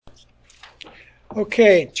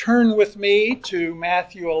Okay, turn with me to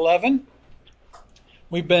Matthew 11.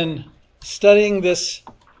 We've been studying this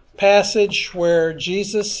passage where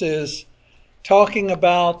Jesus is talking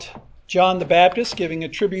about John the Baptist, giving a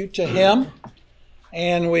tribute to him.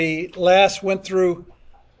 And we last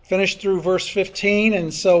finished through verse 15,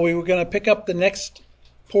 and so we were going to pick up the next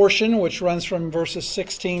portion, which runs from verses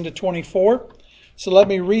 16 to 24. So let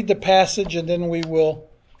me read the passage and then we will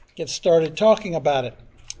get started talking about it.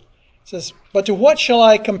 It says, "But to what shall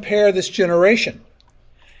I compare this generation?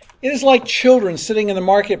 It is like children sitting in the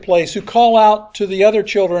marketplace who call out to the other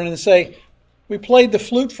children and say, 'We played the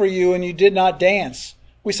flute for you and you did not dance.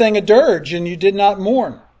 We sang a dirge and you did not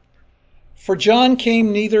mourn.' For John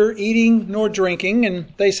came neither eating nor drinking, and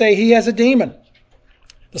they say he has a demon.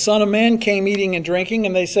 The Son of Man came eating and drinking,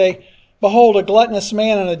 and they say, 'Behold, a gluttonous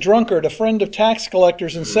man and a drunkard, a friend of tax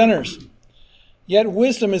collectors and sinners.' Yet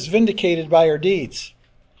wisdom is vindicated by her deeds."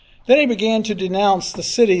 Then he began to denounce the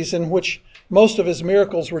cities in which most of his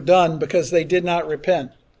miracles were done because they did not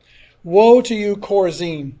repent. "Woe to you,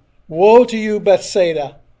 Chorazin! Woe to you,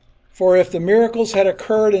 Bethsaida! For if the miracles had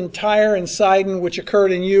occurred in Tyre and Sidon, which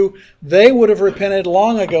occurred in you, they would have repented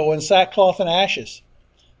long ago in sackcloth and ashes.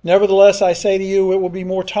 Nevertheless, I say to you, it will be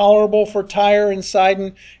more tolerable for Tyre and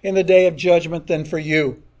Sidon in the day of judgment than for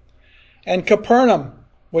you. And Capernaum,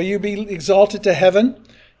 will you be exalted to heaven?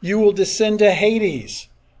 You will descend to Hades.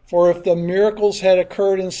 For if the miracles had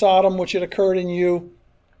occurred in Sodom, which had occurred in you,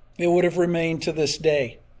 it would have remained to this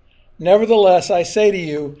day. Nevertheless, I say to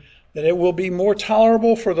you that it will be more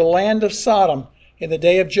tolerable for the land of Sodom in the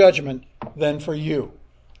day of judgment than for you."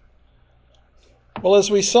 Well,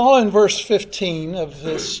 as we saw in verse 15 of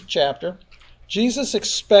this chapter, Jesus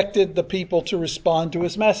expected the people to respond to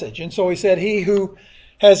his message. And so he said, "He who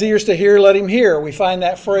has ears to hear, let him hear." We find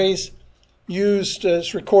that phrase used,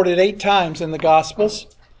 it's recorded 8 times in the Gospels.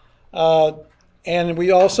 And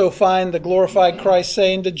we also find the glorified Christ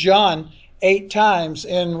saying to John 8 times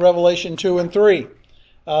in Revelation 2 and 3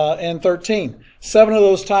 and 13. 7 of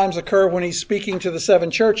those times occur when he's speaking to the 7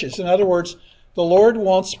 churches. In other words, the Lord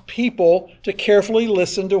wants people to carefully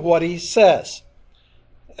listen to what he says.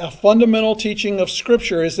 A fundamental teaching of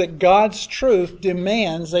Scripture is that God's truth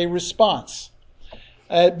demands a response.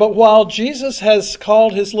 But while Jesus has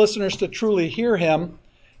called his listeners to truly hear him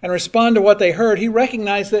and respond to what they heard, he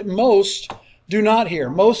recognized that most do not hear.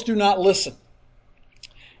 Most do not listen.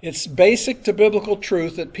 It's basic to biblical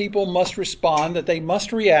truth that people must respond, that they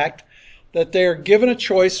must react, that they are given a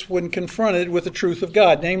choice when confronted with the truth of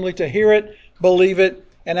God, namely to hear it, believe it,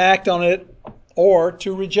 and act on it, or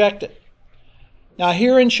to reject it. Now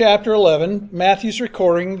here in chapter 11, Matthew's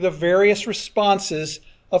recording the various responses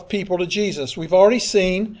of people to Jesus. We've already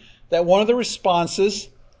seen that one of the responses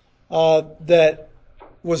that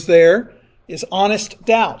was there is honest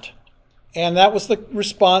doubt. And that was the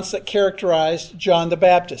response that characterized John the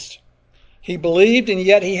Baptist. He believed and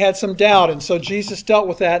yet he had some doubt. And so Jesus dealt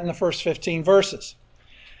with that in the first 15 verses.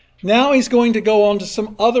 Now he's going to go on to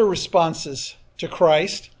some other responses to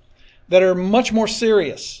Christ that are much more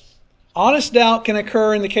serious. Honest doubt can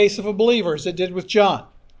occur in the case of a believer, as it did with John.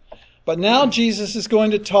 But now Jesus is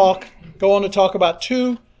going to go on to talk about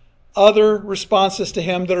 2 other responses to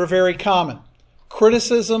him that are very common: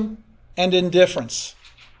 criticism and indifference.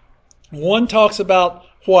 One talks about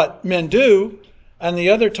what men do, and the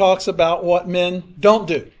other talks about what men don't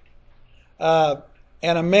do.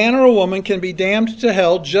 And a man or a woman can be damned to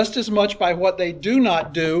hell just as much by what they do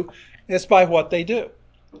not do as by what they do.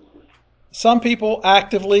 Some people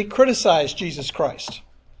actively criticize Jesus Christ,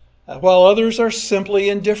 while others are simply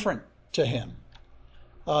indifferent to him.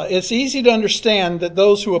 It's easy to understand that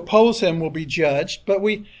those who oppose him will be judged, but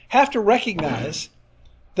we have to recognize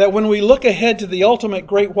that when we look ahead to the ultimate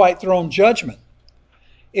great white throne judgment,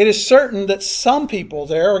 it is certain that some people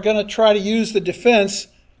there are going to try to use the defense,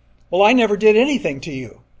 "Well, I never did anything to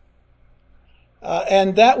you."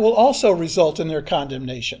 And that will also result in their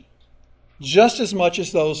condemnation, just as much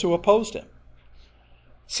as those who opposed him.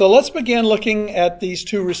 So let's begin looking at these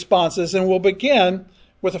 2 responses, and we'll begin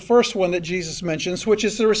with the first one that Jesus mentions, which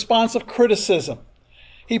is the response of criticism.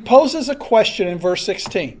 He poses a question in verse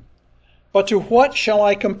 16. "But to what shall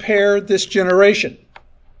I compare this generation?"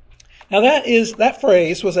 Now that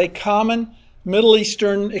phrase was a common Middle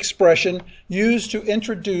Eastern expression used to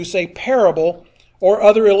introduce a parable or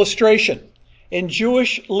other illustration. In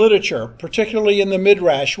Jewish literature, particularly in the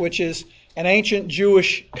Midrash, which is an ancient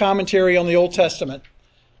Jewish commentary on the Old Testament,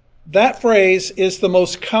 that phrase is the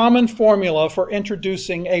most common formula for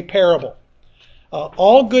introducing a parable.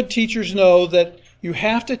 All good teachers know that you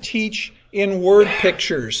have to teach in word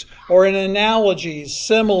pictures or in analogies,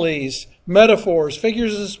 similes, metaphors,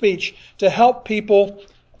 figures of speech to help people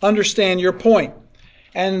understand your point.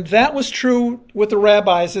 And that was true with the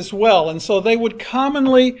rabbis as well. And so they would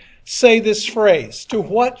commonly say this phrase, "To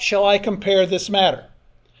what shall I compare this matter?"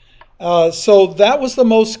 So that was the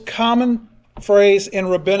most common phrase in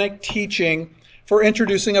rabbinic teaching for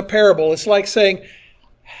introducing a parable. It's like saying,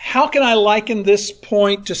 how can I liken this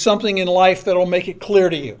point to something in life that will make it clear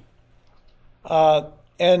to you?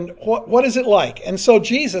 And what is it like? And so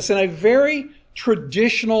Jesus, in a very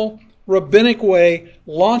traditional rabbinic way,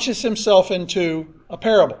 launches himself into a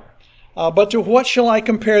parable. But to what shall I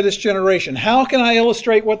compare this generation? How can I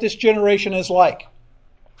illustrate what this generation is like?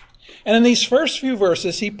 And in these first few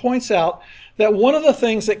verses, he points out that one of the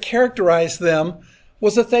things that characterized them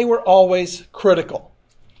was that they were always critical.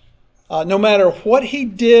 No matter what he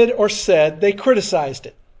did or said, they criticized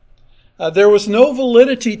it. There was no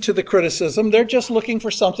validity to the criticism. They're just looking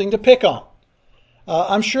for something to pick on.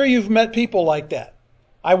 I'm sure you've met people like that.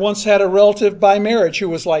 I once had a relative by marriage who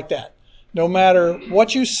was like that. No matter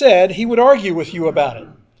what you said, he would argue with you about it.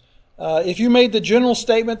 If you made the general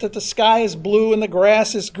statement that the sky is blue and the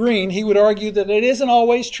grass is green, he would argue that it isn't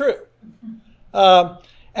always true.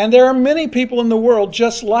 And there are many people in the world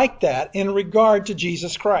just like that in regard to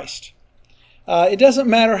Jesus Christ. It doesn't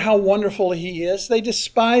matter how wonderful he is. They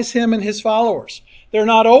despise him and his followers. They're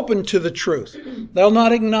not open to the truth. They'll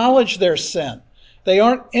not acknowledge their sin. They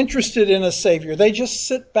aren't interested in a Savior. They just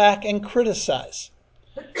sit back and criticize.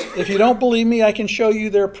 If you don't believe me, I can show you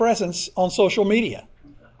their presence on social media.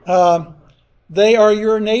 They are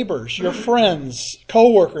your neighbors, your friends,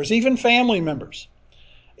 co-workers, even family members.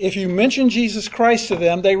 If you mention Jesus Christ to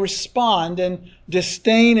them, they respond in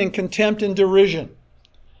disdain and contempt and derision.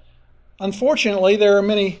 Unfortunately, there are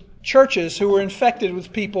many churches who are infected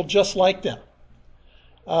with people just like them.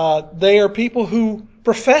 They are people who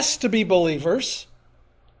profess to be believers,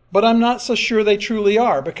 but I'm not so sure they truly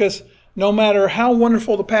are, because no matter how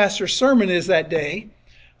wonderful the pastor's sermon is that day,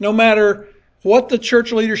 no matter what the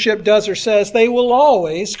church leadership does or says, they will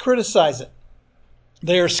always criticize it.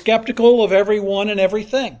 They are skeptical of everyone and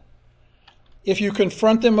everything. If you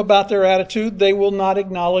confront them about their attitude, they will not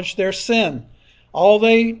acknowledge their sin. All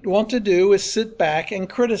they want to do is sit back and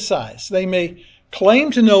criticize. They may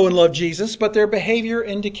claim to know and love Jesus, but their behavior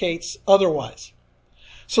indicates otherwise.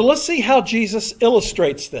 So let's see how Jesus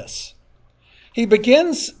illustrates this. He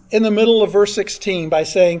begins in the middle of verse 16 by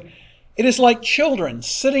saying, "It is like children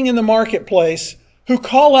sitting in the marketplace who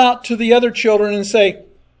call out to the other children and say,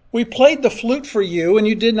 'We played the flute for you and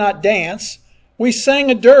you did not dance. We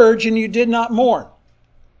sang a dirge and you did not mourn.'"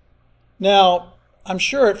 Now, I'm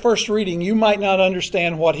sure at first reading you might not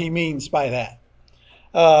understand what he means by that.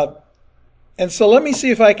 And so let me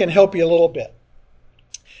see if I can help you a little bit.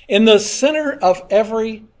 In the center of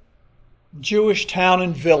every Jewish town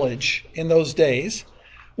and village in those days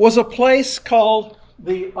was a place called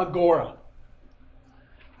the Agora.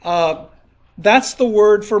 That's the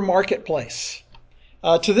word for marketplace.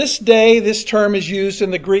 To this day, this term is used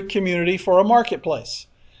in the Greek community for a marketplace.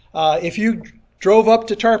 If you drove up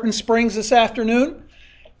to Tarpon Springs this afternoon,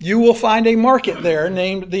 you will find a market there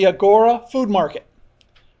named the Agora Food Market.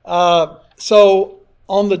 So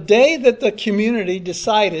on the day that the community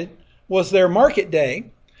decided was their market day,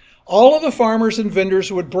 all of the farmers and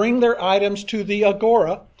vendors would bring their items to the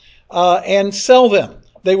Agora and sell them.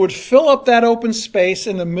 They would fill up that open space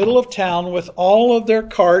in the middle of town with all of their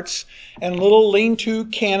carts and little lean-to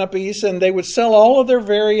canopies, and they would sell all of their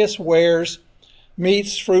various wares,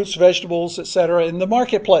 meats, fruits, vegetables, etc., in the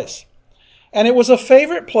marketplace. And it was a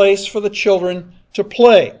favorite place for the children to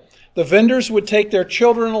play. The vendors would take their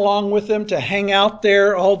children along with them to hang out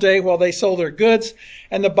there all day while they sold their goods,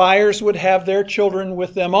 and the buyers would have their children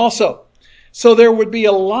with them also. So there would be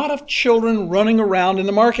a lot of children running around in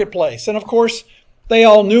the marketplace. And of course, they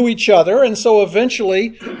all knew each other, and so eventually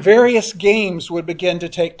various games would begin to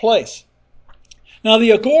take place. Now,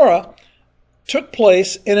 the Agora took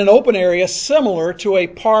place in an open area similar to a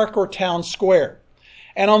park or town square.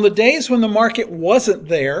 And on the days when the market wasn't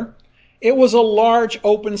there, it was a large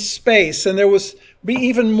open space, and there was be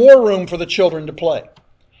even more room for the children to play.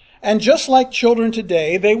 And just like children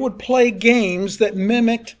today, they would play games that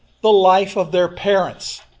mimicked the life of their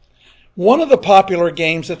parents. One of the popular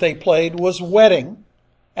games that they played was wedding,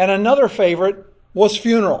 and another favorite was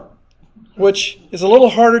funeral, which is a little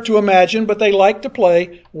harder to imagine, but they liked to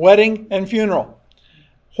play wedding and funeral.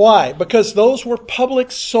 Why? Because those were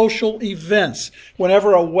public social events.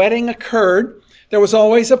 Whenever a wedding occurred, there was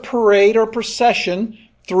always a parade or procession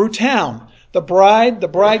through town. The bride, the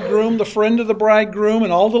bridegroom, the friend of the bridegroom,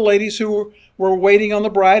 and all the ladies who were waiting on the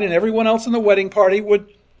bride and everyone else in the wedding party would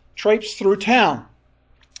traipse through town.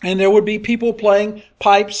 And there would be people playing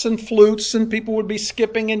pipes and flutes, and people would be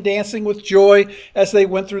skipping and dancing with joy as they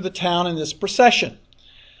went through the town in this procession.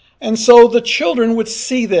 And so the children would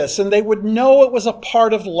see this, and they would know it was a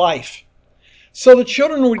part of life. So the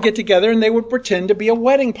children would get together and they would pretend to be a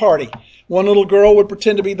wedding party. One little girl would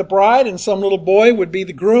pretend to be the bride, and some little boy would be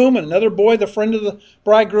the groom, and another boy the friend of the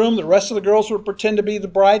bridegroom. The rest of the girls would pretend to be the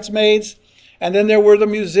bridesmaids. And then there were the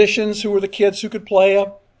musicians, who were the kids who could play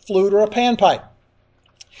a flute or a panpipe.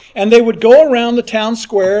 And they would go around the town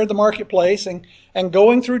square, the marketplace, and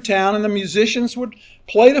going through town, and the musicians would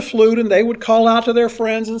play the flute, and they would call out to their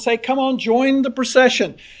friends and say, "Come on, join the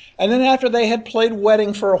procession." And then after they had played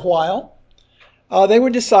wedding for a while, they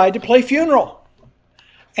would decide to play funeral.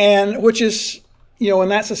 And which is, in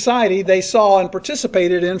that society, they saw and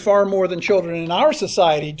participated in far more than children in our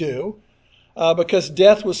society do, because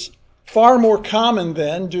death was far more common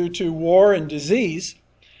then due to war and disease.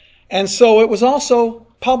 And so it was also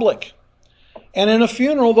public. And in a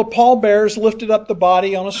funeral, the pallbearers lifted up the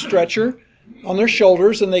body on a stretcher on their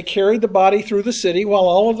shoulders, and they carried the body through the city while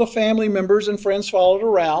all of the family members and friends followed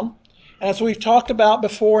around. And as we've talked about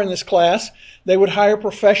before in this class, they would hire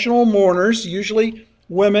professional mourners, usually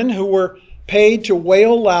women who were paid to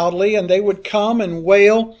wail loudly, and they would come and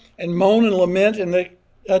wail and moan and lament, and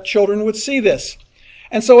the children would see this.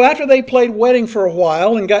 And so after they played wedding for a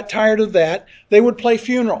while and got tired of that, they would play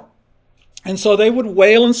funeral. And so they would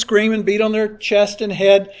wail and scream and beat on their chest and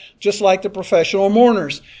head just like the professional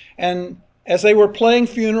mourners. And as they were playing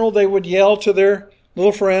funeral, they would yell to their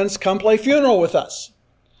little friends, "Come play funeral with us."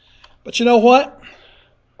 But you know what?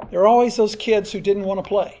 There are always those kids who didn't want to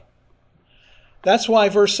play. That's why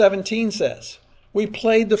verse 17 says, "We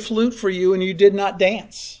played the flute for you and you did not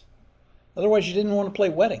dance." Otherwise, you didn't want to play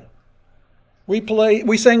wedding.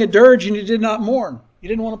 We sang a dirge and you did not mourn. You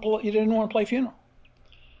didn't want to play funeral.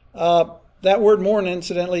 That word mourn,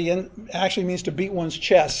 incidentally, actually means to beat one's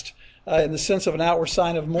chest in the sense of an outward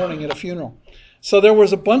sign of mourning at a funeral. So there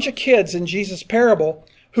was a bunch of kids in Jesus' parable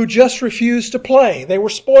who just refused to play. They were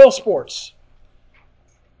spoil sports.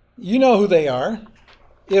 You know who they are.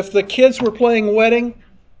 If the kids were playing wedding,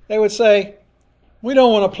 they would say, "We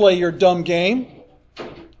don't want to play your dumb game."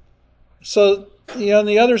 So, and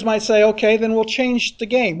the others might say, "Okay, then we'll change the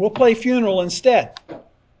game. We'll play funeral instead."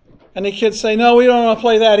 And the kids say, "No, we don't want to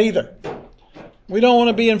play that either. We don't want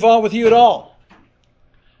to be involved with you at all."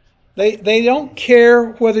 They don't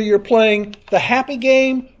care whether you're playing the happy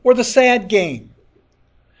game or the sad game.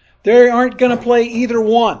 They aren't going to play either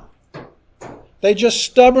one. They just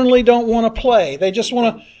stubbornly don't want to play. They just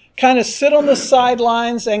want to kind of sit on the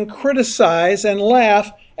sidelines and criticize and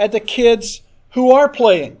laugh at the kids who are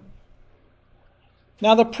playing.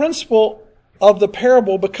 Now the principle of the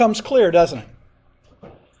parable becomes clear, doesn't it?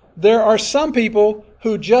 There are some people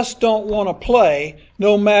who just don't want to play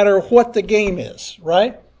no matter what the game is,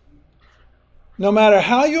 right? No matter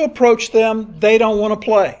how you approach them, they don't want to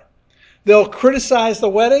play. They'll criticize the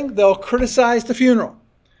wedding. They'll criticize the funeral.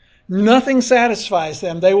 Nothing satisfies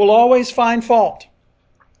them. They will always find fault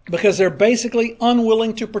because they're basically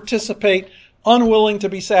unwilling to participate, unwilling to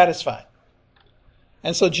be satisfied.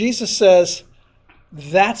 And so Jesus says,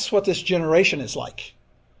 that's what this generation is like.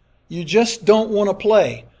 You just don't want to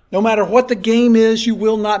play. No matter what the game is, you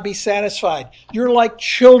will not be satisfied. You're like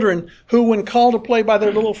children who, when called to play by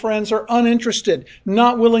their little friends, are uninterested,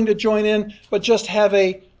 not willing to join in, but just have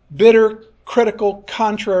a bitter, critical,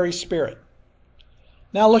 contrary spirit.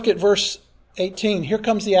 Now look at verse 18. Here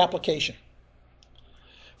comes the application.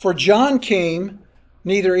 "For John came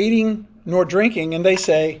neither eating nor drinking, and they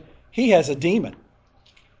say, 'He has a demon.'"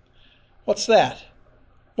 What's that?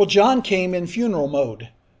 Well, John came in funeral mode.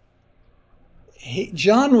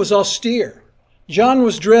 John was austere. John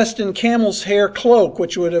was dressed in camel's hair cloak,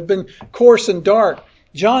 which would have been coarse and dark.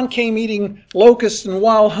 John came eating locusts and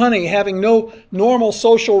wild honey, having no normal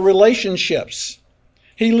social relationships.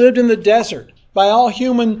 He lived in the desert. By all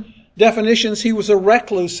human definitions, he was a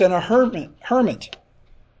recluse and a hermit.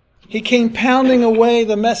 He came pounding away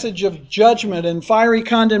the message of judgment and fiery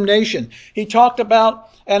condemnation. He talked about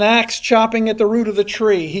an axe chopping at the root of the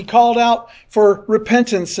tree. He called out for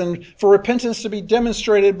repentance and for repentance to be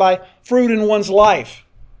demonstrated by fruit in one's life.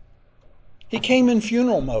 He came in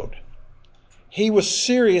funeral mode. He was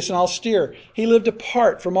serious and austere. He lived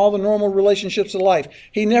apart from all the normal relationships of life.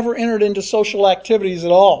 He never entered into social activities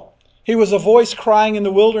at all. He was a voice crying in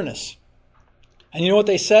the wilderness. And you know what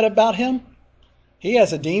they said about him? He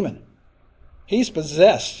has a demon. He's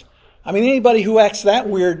possessed. I mean, anybody who acts that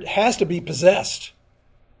weird has to be possessed.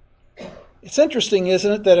 It's interesting,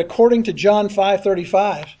 isn't it, that according to John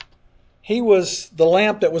 5:35, he was the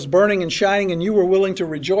lamp that was burning and shining, and you were willing to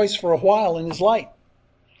rejoice for a while in his light.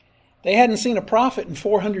 They hadn't seen a prophet in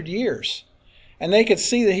 400 years. And they could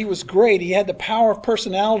see that he was great. He had the power of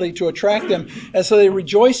personality to attract them. And so they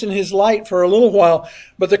rejoiced in his light for a little while.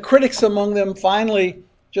 But the critics among them finally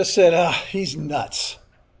just said, he's nuts.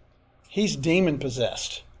 He's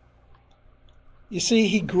demon-possessed. You see,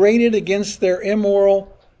 he grated against their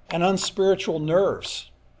immoral and unspiritual nerves.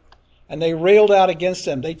 And they railed out against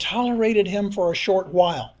him. They tolerated him for a short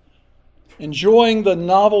while, enjoying the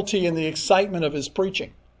novelty and the excitement of his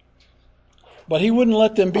preaching. But he wouldn't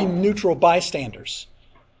let them be neutral bystanders,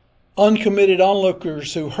 uncommitted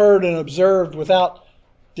onlookers who heard and observed without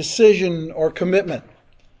decision or commitment.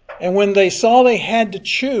 And when they saw they had to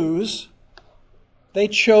choose, they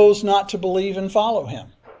chose not to believe and follow him.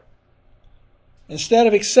 Instead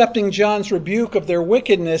of accepting John's rebuke of their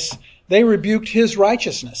wickedness, they rebuked his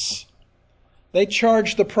righteousness. They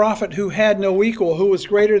charged the prophet who had no equal, who was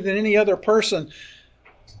greater than any other person,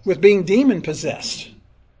 with being demon-possessed.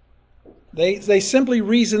 They simply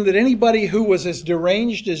reasoned that anybody who was as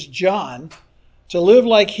deranged as John, to live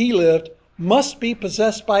like he lived, must be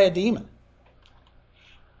possessed by a demon.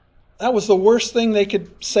 That was the worst thing they could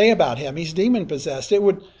say about him. He's demon-possessed. It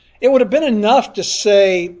would have been enough to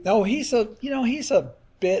say, "Oh, he's a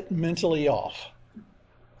bit mentally off,"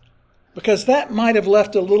 because that might have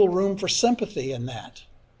left a little room for sympathy in that.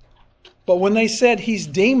 But when they said he's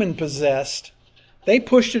demon-possessed, they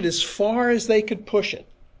pushed it as far as they could push it.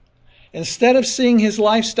 Instead of seeing his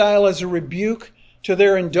lifestyle as a rebuke to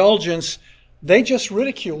their indulgence, they just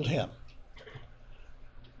ridiculed him.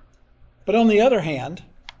 But on the other hand,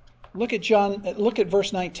 look at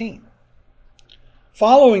verse 19.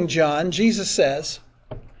 Following John, Jesus says,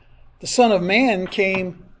 "The Son of Man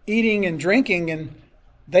came eating and drinking, and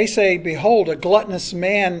they say, 'Behold, a gluttonous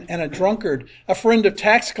man and a drunkard, a friend of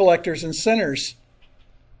tax collectors and sinners.'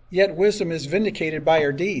 Yet wisdom is vindicated by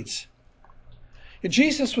her deeds."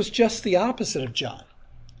 Jesus was just the opposite of John.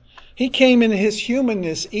 He came in his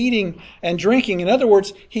humanness, eating and drinking. In other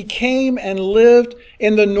words, he came and lived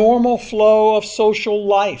in the normal flow of social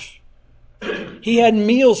life. He had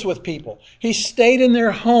meals with people. He stayed in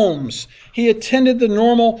their homes. He attended the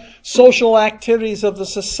normal social activities of the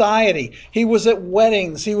society. He was at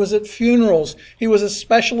weddings. He was at funerals. He was at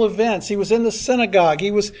special events. He was in the synagogue.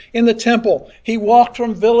 He was in the temple. He walked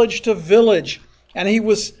from village to village. And he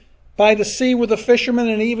was by the sea with the fishermen,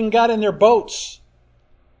 and he even got in their boats.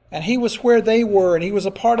 And he was where they were, and he was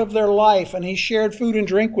a part of their life, and he shared food and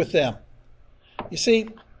drink with them. You see,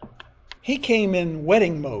 he came in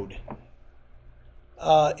wedding mode.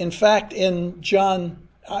 In fact, in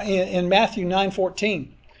Matthew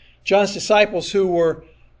 9:14, John's disciples who were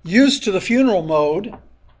used to the funeral mode,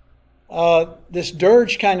 this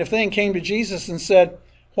dirge kind of thing, came to Jesus and said,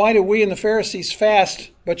 "Why do we and the Pharisees fast,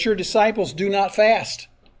 but your disciples do not fast?"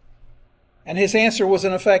 And his answer was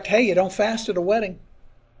in effect, "Hey, you don't fast at a wedding."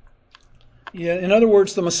 In other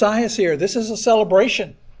words, the Messiah's here. This is a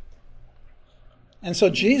celebration. And so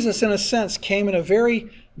Jesus, in a sense, came in a very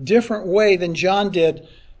different way than John did.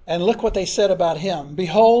 And look what they said about him.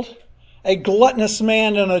 "Behold, a gluttonous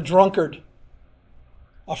man and a drunkard,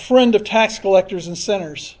 a friend of tax collectors and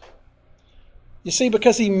sinners." You see,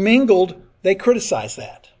 because he mingled, they criticized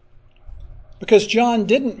that. Because John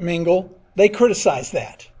didn't mingle, they criticized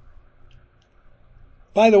that.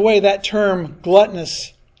 By the way, that term,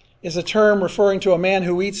 gluttonous, is a term referring to a man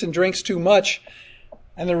who eats and drinks too much.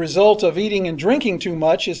 And the result of eating and drinking too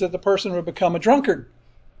much is that the person would become a drunkard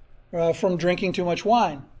from drinking too much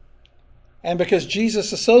wine. And because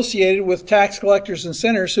Jesus associated with tax collectors and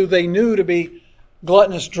sinners who they knew to be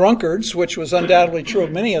gluttonous drunkards, which was undoubtedly true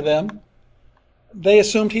of many of them, they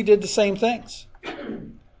assumed he did the same things.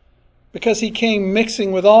 Because he came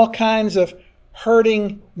mixing with all kinds of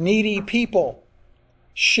hurting, needy people,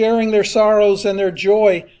 sharing their sorrows and their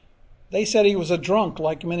joy, they said he was a drunk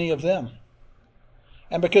like many of them.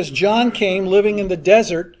 And because John came living in the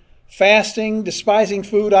desert, fasting, despising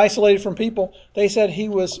food, isolated from people, they said he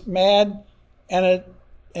was mad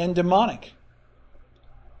and demonic.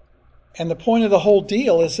 And the point of the whole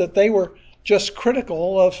deal is that they were just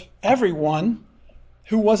critical of everyone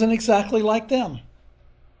who wasn't exactly like them.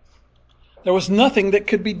 There was nothing that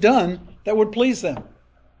could be done that would please them.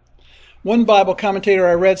 One Bible commentator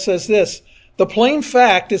I read says this: "The plain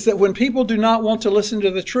fact is that when people do not want to listen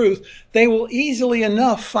to the truth, they will easily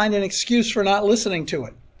enough find an excuse for not listening to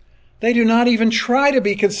it. They do not even try to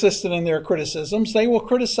be consistent in their criticisms. They will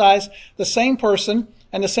criticize the same person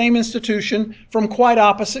and the same institution from quite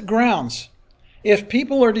opposite grounds. If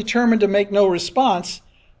people are determined to make no response,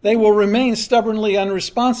 they will remain stubbornly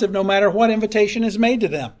unresponsive no matter what invitation is made to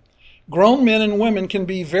them. Grown men and women can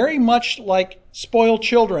be very much like spoiled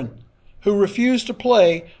children, who refuse to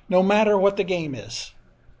play no matter what the game is.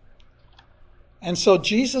 And so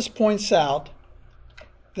Jesus points out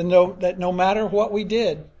that no matter what we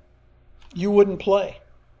did, you wouldn't play.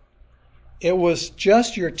 It was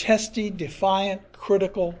just your testy, defiant,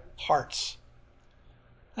 critical hearts.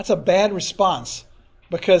 That's a bad response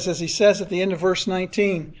because, as he says at the end of verse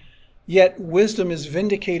 19, yet wisdom is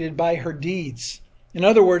vindicated by her deeds. In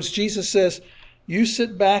other words, Jesus says, you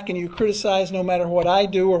sit back and you criticize no matter what I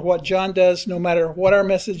do or what John does, no matter what our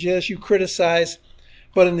message is, you criticize.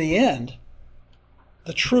 But in the end,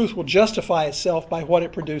 the truth will justify itself by what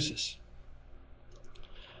it produces.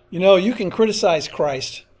 You know, you can criticize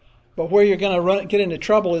Christ, but where you're going to get into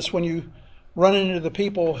trouble is when you run into the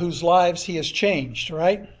people whose lives he has changed,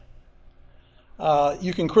 right?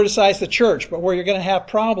 You can criticize the church, but where you're going to have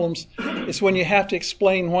problems is when you have to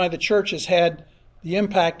explain why the church has had the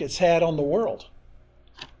impact it's had on the world.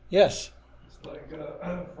 Yes? It's like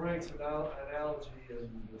Frank's analogy in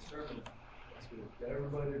the sermon last week, that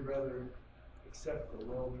everybody would rather accept a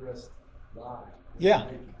well-dressed lie than Yeah.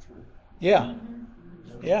 the truth. Yeah.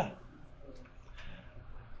 Yeah.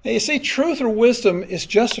 You see, truth or wisdom is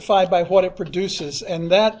justified by what it produces,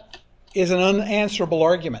 and that is an unanswerable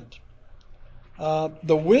argument.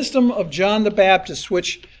 The wisdom of John the Baptist,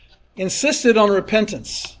 which insisted on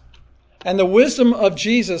repentance, and the wisdom of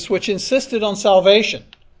Jesus, which insisted on salvation,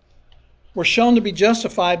 were shown to be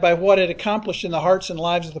justified by what it accomplished in the hearts and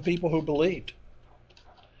lives of the people who believed.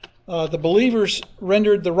 The believers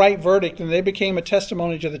rendered the right verdict, and they became a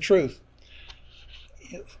testimony to the truth.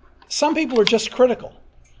 Some people are just critical,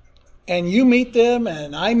 and you meet them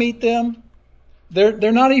and I meet them.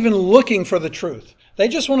 They're not even looking for the truth. They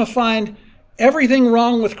just want to find everything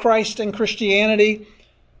wrong with Christ and Christianity,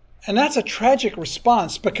 and that's a tragic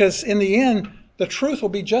response because in the end, the truth will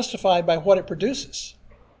be justified by what it produces.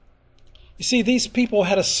 You see, these people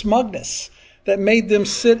had a smugness that made them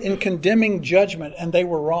sit in condemning judgment, and they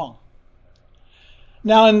were wrong.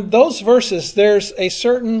 Now, in those verses, there's a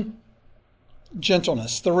certain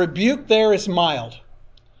gentleness. The rebuke there is mild.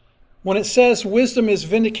 When it says wisdom is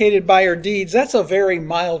vindicated by her deeds, that's a very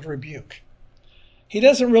mild rebuke. He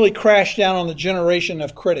doesn't really crash down on the generation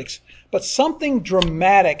of critics, but something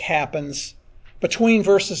dramatic happens between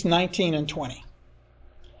verses 19 and 20.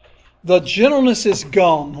 The gentleness is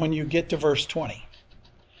gone when you get to verse 20.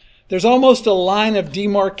 There's almost a line of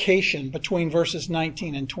demarcation between verses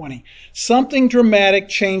 19 and 20. Something dramatic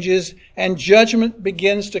changes and judgment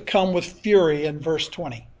begins to come with fury in verse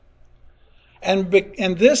 20. And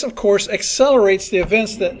this, of course, accelerates the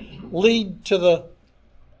events that lead to the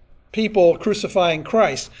people crucifying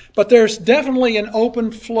Christ. But there's definitely an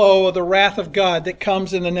open flow of the wrath of God that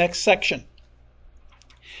comes in the next section.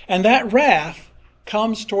 And that wrath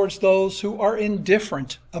comes towards those who are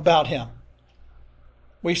indifferent about him.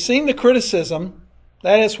 We've seen the criticism.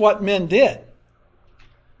 That is what men did.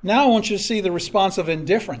 Now I want you to see the response of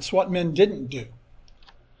indifference, what men didn't do.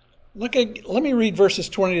 Let me read verses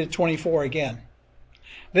 20 to 24 again.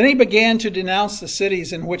 Then he began to denounce the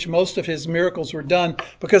cities in which most of his miracles were done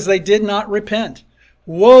because they did not repent.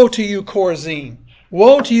 Woe to you, Chorazin!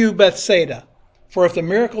 Woe to you, Bethsaida! For if the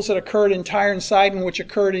miracles that occurred in Tyre and Sidon, which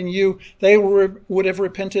occurred in you, they would have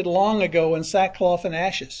repented long ago in sackcloth and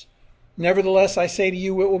ashes. Nevertheless, I say to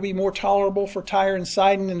you, it will be more tolerable for Tyre and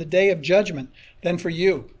Sidon in the day of judgment than for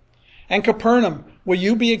you. And Capernaum, will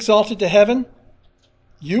you be exalted to heaven?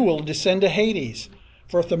 You will descend to Hades.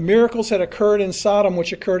 For if the miracles had occurred in Sodom,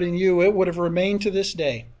 which occurred in you, it would have remained to this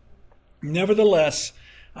day. Nevertheless,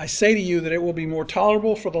 I say to you that it will be more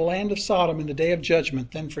tolerable for the land of Sodom in the day of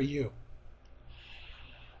judgment than for you.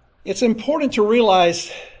 It's important to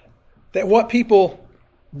realize that what people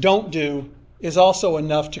don't do is also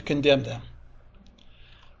enough to condemn them.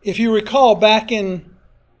 If you recall back in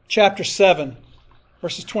chapter 7,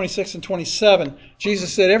 verses 26 and 27,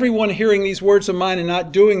 Jesus said, everyone hearing these words of mine and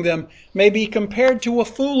not doing them may be compared to a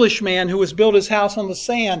foolish man who has built his house on the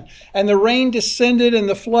sand. And the rain descended and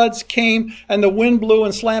the floods came and the wind blew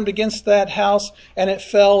and slammed against that house and it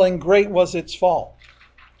fell and great was its fall.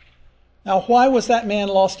 Now, why was that man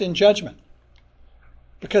lost in judgment?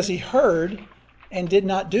 Because he heard and did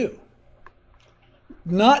not do.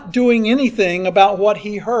 Not doing anything about what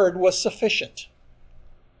he heard was sufficient.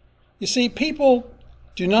 You see, people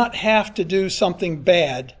do not have to do something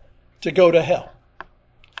bad to go to hell.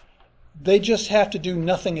 They just have to do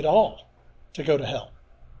nothing at all to go to hell.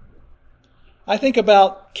 I think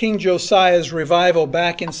about King Josiah's revival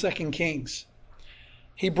back in 2 Kings.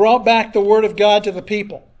 He brought back the word of God to the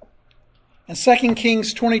people. In 2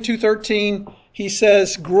 Kings 22:13, he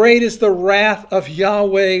says, "Great is the wrath of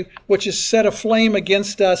Yahweh, which is set aflame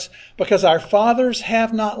against us, because our fathers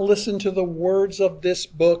have not listened to the words of this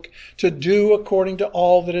book to do according to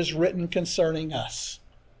all that is written concerning us."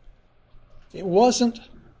 It was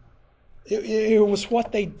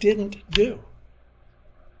what they didn't do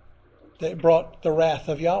that brought the wrath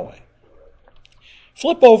of Yahweh.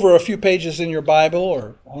 Flip over a few pages in your Bible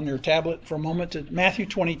or on your tablet for a moment to Matthew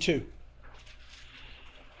 22.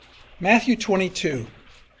 Matthew 22.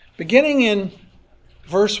 Beginning in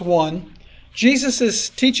verse 1, Jesus is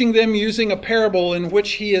teaching them using a parable in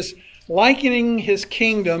which he is likening his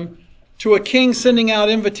kingdom to a king sending out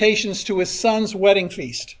invitations to his son's wedding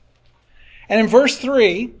feast. And in verse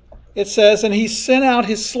 3, it says, "And he sent out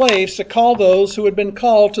his slaves to call those who had been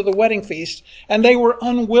called to the wedding feast, and they were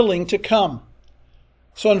unwilling to come."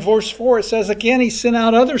 So in verse 4 it says, "Again he sent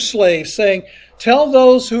out other slaves, saying, 'Tell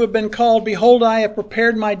those who have been called, behold, I have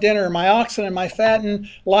prepared my dinner. My oxen and my fattened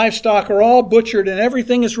livestock are all butchered, and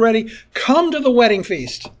everything is ready. Come to the wedding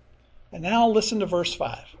feast.'" And now listen to verse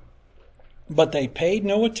 5. "But they paid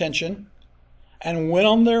no attention and went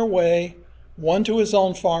on their way, one to his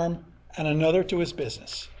own farm and another to his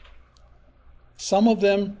business." Some of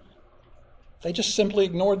them, they just simply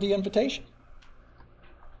ignored the invitation.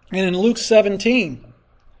 And in Luke 17,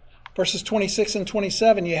 verses 26 and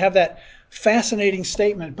 27, you have that fascinating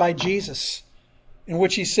statement by Jesus in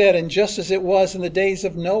which he said, "And just as it was in the days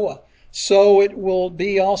of Noah, so it will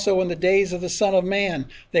be also in the days of the Son of Man.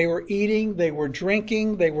 They were eating, they were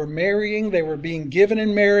drinking, they were marrying, they were being given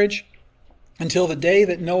in marriage until the day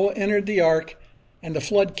that Noah entered the ark and the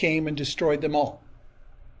flood came and destroyed them all."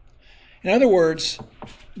 In other words,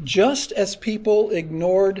 just as people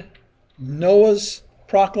ignored Noah's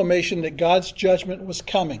proclamation that God's judgment was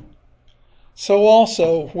coming, so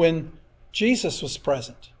also when Jesus was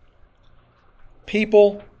present,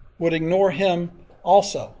 people would ignore him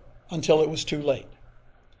also until it was too late.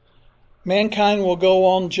 Mankind will go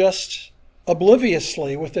on just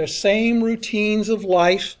obliviously with their same routines of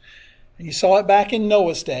life. And you saw it back in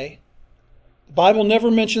Noah's day. The Bible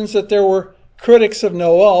never mentions that there were critics of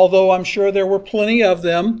Noah, although I'm sure there were plenty of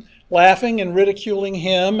them laughing and ridiculing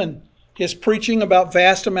him and his preaching about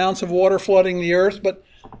vast amounts of water flooding the earth. But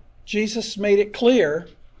Jesus made it clear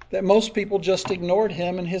that most people just ignored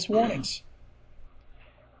him and his warnings.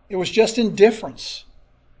 It was just indifference,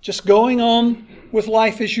 just going on with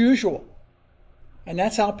life as usual. And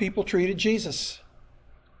that's how people treated Jesus.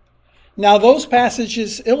 Now, those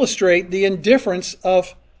passages illustrate the indifference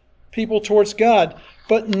of people towards God,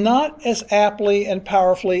 but not as aptly and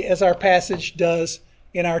powerfully as our passage does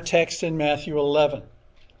in our text in Matthew 11.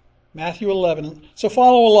 Matthew 11. So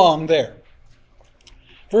follow along there.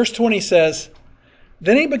 Verse 20 says,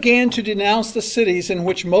 "Then he began to denounce the cities in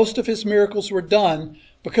which most of his miracles were done,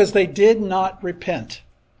 because they did not repent."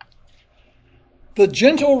 The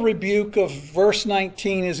gentle rebuke of verse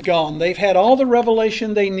 19 is gone. They've had all the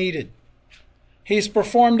revelation they needed. He's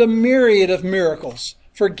performed a myriad of miracles,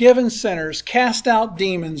 forgiven sinners, cast out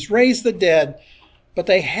demons, raised the dead, but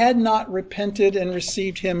they had not repented and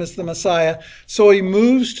received him as the Messiah. So he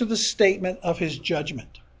moves to the statement of his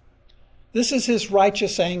judgment. This is his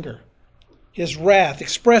righteous anger, his wrath,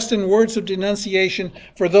 expressed in words of denunciation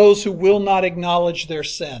for those who will not acknowledge their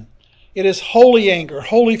sin. It is holy anger,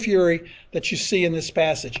 holy fury that you see in this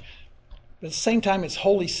passage. But at the same time, it's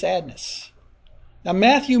holy sadness. Now,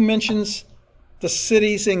 Matthew mentions the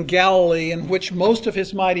cities in Galilee in which most of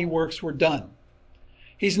his mighty works were done.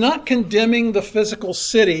 He's not condemning the physical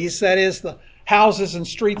cities, that is, the houses and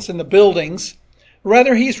streets and the buildings.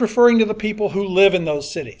 Rather, he's referring to the people who live in those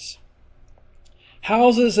cities.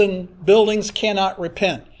 Houses and buildings cannot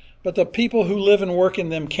repent, but the people who live and work in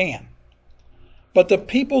them can. But the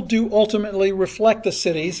people do ultimately reflect the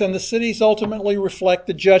cities, and the cities ultimately reflect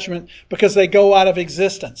the judgment because they go out of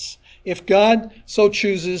existence, if God so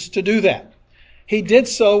chooses to do that. He did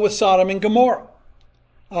so with Sodom and Gomorrah.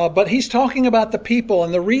 But he's talking about the people,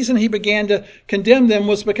 and the reason he began to condemn them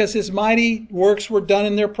was because his mighty works were done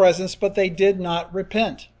in their presence, but they did not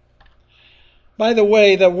repent. By the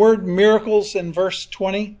way, the word miracles in verse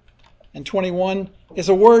 20 and 21 is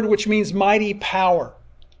a word which means mighty power.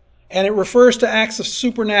 And it refers to acts of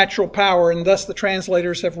supernatural power, and thus the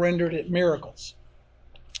translators have rendered it miracles.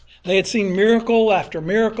 They had seen miracle after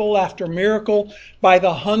miracle after miracle by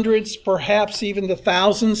the hundreds, perhaps even the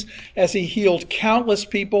thousands, as he healed countless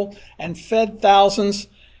people and fed thousands,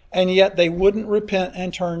 and yet they wouldn't repent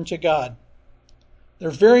and turn to God.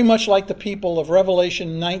 They're very much like the people of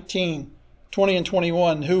Revelation 19, 20 and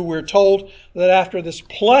 21, who we're told that after this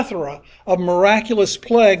plethora of miraculous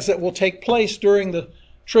plagues that will take place during the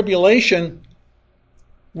tribulation,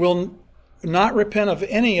 will not repent of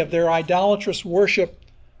any of their idolatrous worship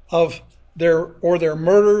of their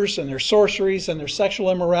murders and their sorceries and their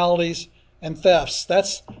sexual immoralities and thefts.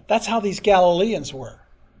 That's how these Galileans were.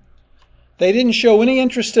 They didn't show any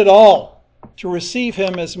interest at all to receive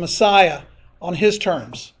him as Messiah on his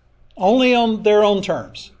terms, only on their own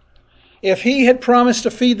terms. If he had promised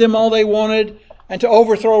to feed them all they wanted and to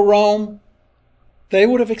overthrow Rome, they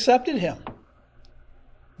would have accepted him.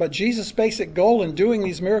 But Jesus' basic goal in doing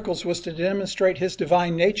these miracles was to demonstrate his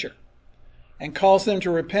divine nature and cause them to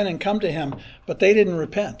repent and come to him, but they didn't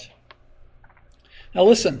repent. Now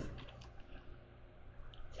listen,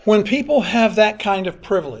 when people have that kind of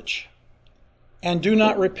privilege and do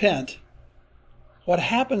not repent, what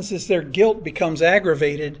happens is their guilt becomes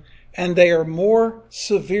aggravated and they are more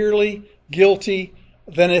severely guilty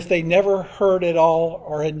than if they never heard at all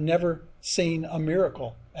or had never seen a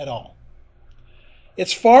miracle at all.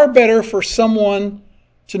 It's far better for someone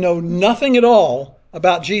to know nothing at all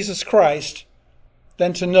about Jesus Christ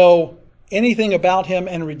than to know anything about him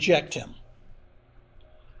and reject him.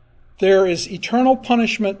 There is eternal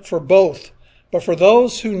punishment for both, but for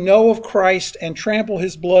those who know of Christ and trample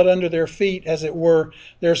his blood under their feet, as it were,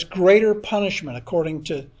 there's greater punishment, according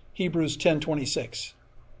to Hebrews 10:26.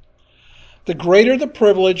 The greater the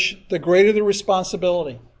privilege, the greater the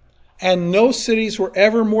responsibility. And no cities were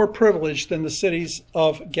ever more privileged than the cities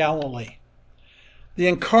of Galilee. The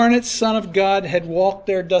incarnate Son of God had walked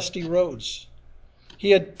their dusty roads. He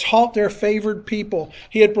had taught their favored people.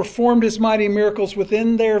 He had performed his mighty miracles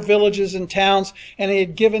within their villages and towns, and he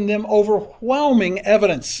had given them overwhelming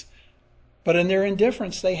evidence. But in their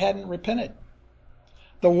indifference, they hadn't repented.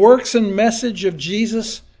 The works and message of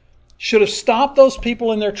Jesus should have stopped those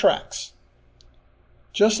people in their tracks,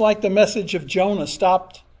 just like the message of Jonah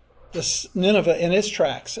stopped the Nineveh in its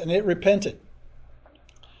tracks, and it repented.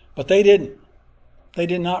 But they didn't. They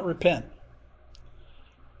did not repent.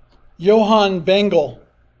 Johann Bengel,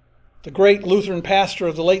 the great Lutheran pastor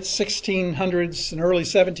of the late 1600s and early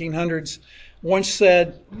 1700s, once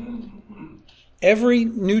said,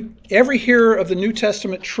 every hearer of the New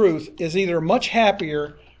Testament truth is either much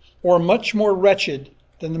happier or much more wretched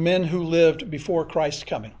than the men who lived before Christ's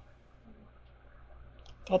coming.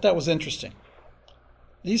 Thought that was interesting.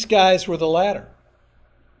 These guys were the latter.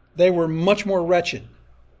 They were much more wretched.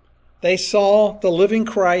 They saw the living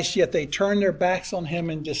Christ, yet they turned their backs on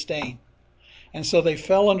him in disdain. And so they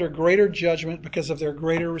fell under greater judgment because of their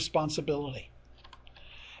greater responsibility.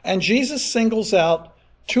 And Jesus singles out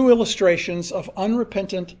two illustrations of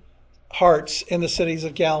unrepentant hearts in the cities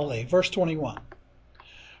of Galilee. Verse 21.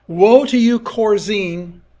 Woe to you,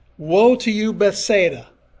 Chorazin! Woe to you, Bethsaida!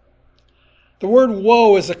 The word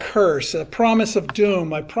woe is a curse, a promise of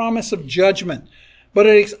doom, a promise of judgment. But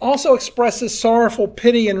it also expresses sorrowful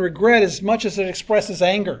pity and regret as much as it expresses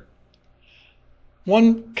anger.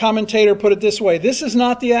 One commentator put it this way: this is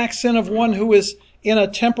not the accent of one who is in a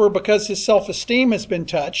temper because his self-esteem has been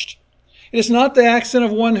touched. It is not the accent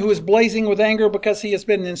of one who is blazing with anger because he has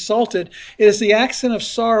been insulted. It is the accent of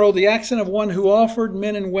sorrow, the accent of one who offered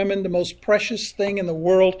men and women the most precious thing in the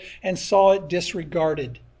world and saw it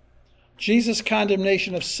disregarded. Jesus'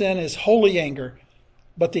 condemnation of sin is holy anger,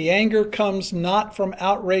 but the anger comes not from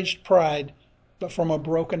outraged pride, but from a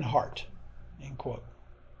broken heart. End quote.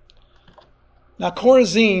 Now,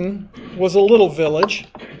 Chorazin was a little village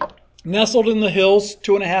nestled in the hills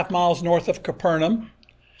 2.5 miles north of Capernaum.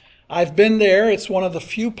 I've been there. It's one of the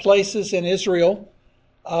few places in Israel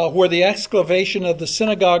where the excavation of the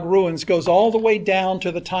synagogue ruins goes all the way down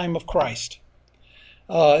to the time of Christ.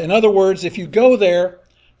 In other words, if you go there,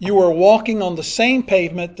 you are walking on the same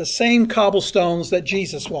pavement, the same cobblestones that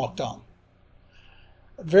Jesus walked on.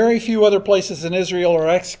 Very few other places in Israel are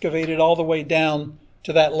excavated all the way down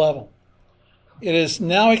to that level. It is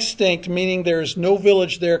now extinct, meaning there is no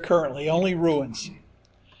village there currently, only ruins.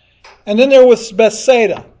 And then there was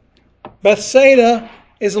Bethsaida. Bethsaida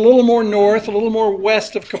is a little more north, a little more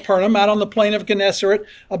west of Capernaum, out on the plain of Gennesaret,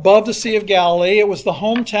 above the Sea of Galilee. It was the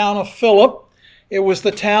hometown of Philip. It was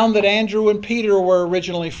the town that Andrew and Peter were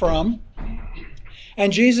originally from.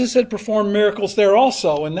 And Jesus had performed miracles there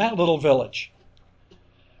also, in that little village.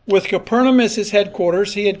 With Capernaum as his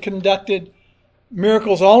headquarters, he had conducted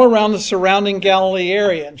miracles all around the surrounding Galilee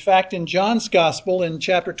area. In fact, in John's Gospel, in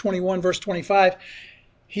chapter 21, verse 25,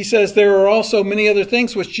 he says there are also many other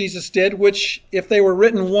things which Jesus did, which, if they were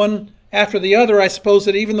written one after the other, I suppose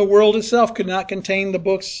that even the world itself could not contain the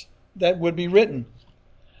books that would be written.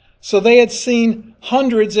 So they had seen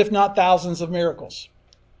hundreds, if not thousands, of miracles.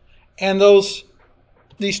 And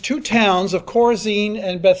these two towns of Chorazin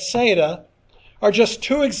and Bethsaida are just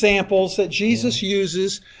two examples that Jesus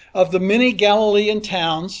uses of the many Galilean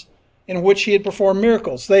towns in which he had performed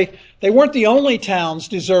miracles. They weren't the only towns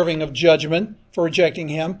deserving of judgment for rejecting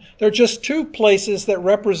him. They're just two places that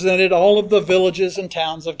represented all of the villages and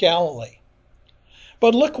towns of Galilee.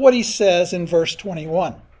 But look what he says in verse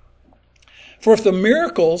 21. For if the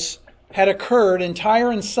miracles had occurred in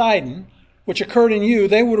Tyre and Sidon, which occurred in you,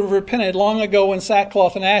 they would have repented long ago in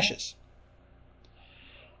sackcloth and ashes.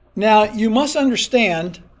 Now, you must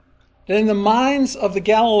understand that in the minds of the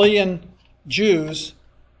Galilean Jews,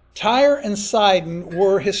 Tyre and Sidon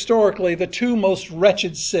were historically the two most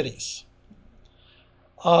wretched cities.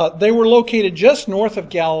 They were located just north of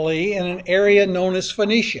Galilee in an area known as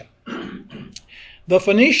Phoenicia. The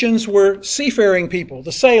Phoenicians were seafaring people,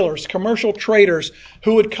 the sailors, commercial traders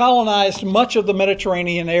who had colonized much of the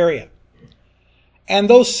Mediterranean area. And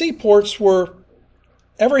those seaports were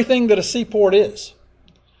everything that a seaport is.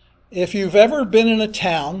 If you've ever been in a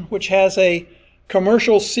town which has a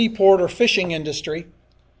commercial seaport or fishing industry,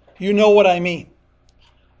 you know what I mean.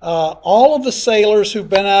 All of the sailors who've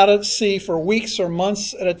been out at sea for weeks or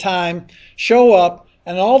months at a time show up,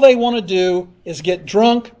 and all they want to do is get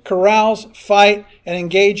drunk, carouse, fight, and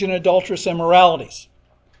engage in adulterous immoralities.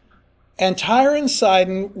 And Tyre and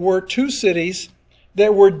Sidon were two cities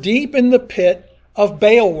that were deep in the pit of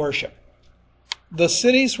Baal worship. The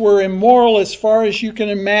cities were immoral as far as you can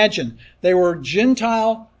imagine. They were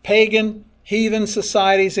Gentile, pagan, heathen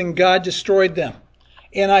societies, and God destroyed them.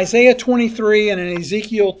 In Isaiah 23 and in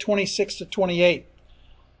Ezekiel 26 to 28,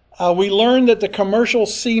 we learn that the commercial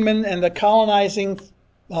seamen and the colonizing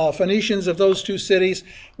Phoenicians of those two cities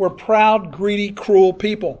were proud, greedy, cruel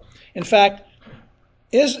people. In fact,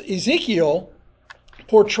 Ezekiel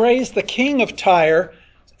portrays the king of Tyre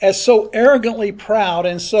as so arrogantly proud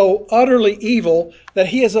and so utterly evil that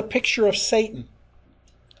he is a picture of Satan.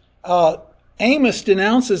 Amos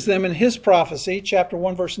denounces them in his prophecy, chapter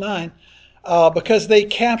 1, verse 9, because they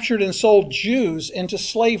captured and sold Jews into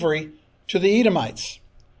slavery to the Edomites.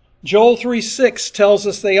 Joel 3:6 tells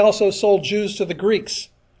us they also sold Jews to the Greeks.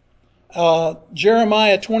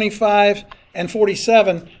 Jeremiah 25 and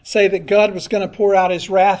 47 say that God was going to pour out his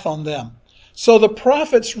wrath on them. So the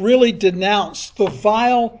prophets really denounced the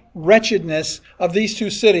vile wretchedness of these two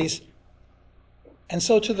cities. And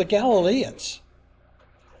so to the Galileans,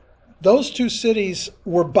 those two cities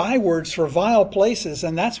were bywords for vile places,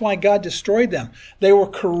 and that's why God destroyed them. They were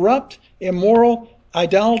corrupt, immoral,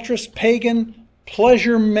 idolatrous, pagan,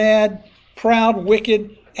 pleasure-mad, proud,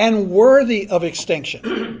 wicked, and worthy of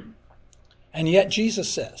extinction. And yet Jesus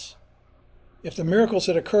says, if the miracles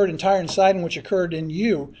had occurred in Tyre and Sidon, which occurred in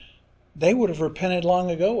you, they would have repented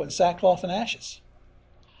long ago in sackcloth and ashes.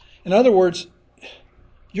 In other words,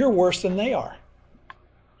 you're worse than they are.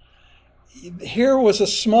 Here was a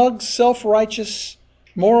smug, self-righteous,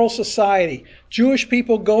 moral society. Jewish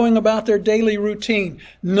people going about their daily routine.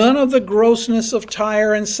 None of the grossness of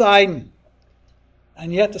Tyre and Sidon.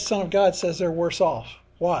 And yet the Son of God says they're worse off.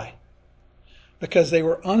 Why? Because they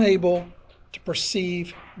were unable to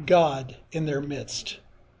perceive God in their midst.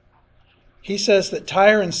 He says that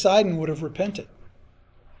Tyre and Sidon would have repented.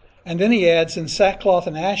 And then he adds in sackcloth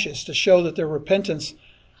and ashes to show that their repentance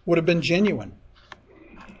would have been genuine.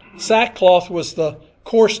 Sackcloth was the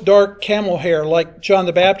coarse, dark camel hair like John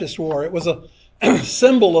the Baptist wore. It was a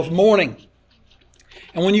symbol of mourning.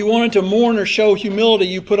 And when you wanted to mourn or show humility,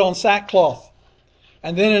 you put on sackcloth.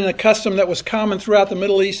 And then in a custom that was common throughout the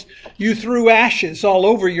Middle East, you threw ashes all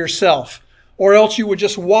over yourself, or else you would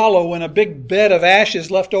just wallow in a big bed of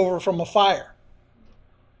ashes left over from a fire.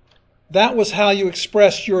 That was how you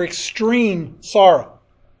expressed your extreme sorrow.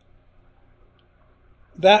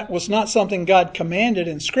 That was not something God commanded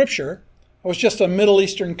in Scripture. It was just a Middle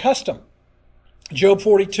Eastern custom. Job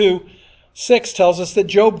 42:6 tells us that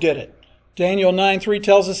Job did it. Daniel 9:3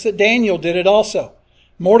 tells us that Daniel did it also.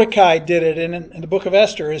 Mordecai did it in the book of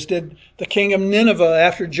Esther, as did the king of Nineveh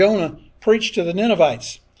after Jonah preached to the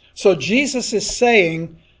Ninevites. So Jesus is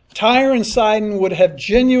saying Tyre and Sidon would have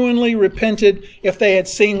genuinely repented if they had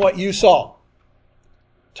seen what you saw.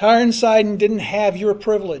 Tyre and Sidon didn't have your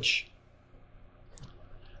privilege.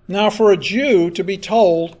 Now, for a Jew to be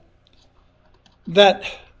told that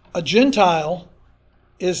a Gentile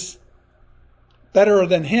is better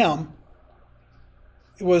than him,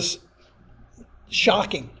 it was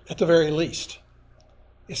shocking at the very least.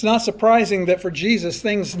 It's not surprising that for Jesus,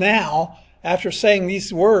 things now, after saying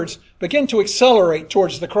these words, begin to accelerate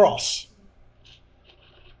towards the cross.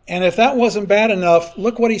 And if that wasn't bad enough,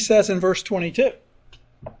 look what he says in verse 22.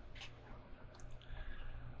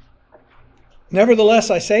 Nevertheless,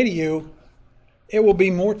 I say to you, it will be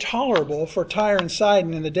more tolerable for Tyre and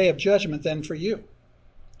Sidon in the day of judgment than for you.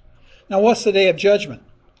 Now, what's the day of judgment?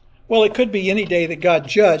 Well, it could be any day that God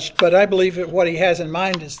judged, but I believe that what he has in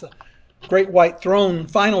mind is the great white throne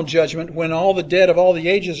final judgment, when all the dead of all the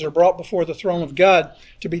ages are brought before the throne of God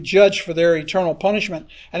to be judged for their eternal punishment.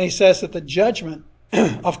 And he says that the judgment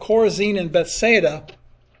of Chorazin and Bethsaida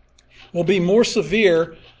will be more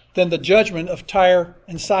severe than the judgment of Tyre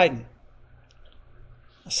and Sidon.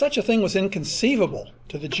 Such a thing was inconceivable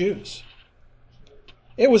to the Jews.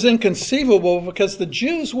 It was inconceivable because the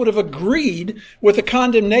Jews would have agreed with the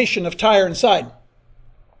condemnation of Tyre and Sidon.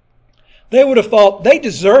 They would have thought, they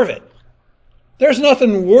deserve it. There's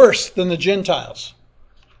nothing worse than the Gentiles.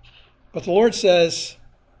 But the Lord says,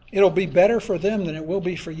 it'll be better for them than it will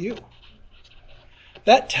be for you.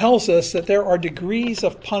 That tells us that there are degrees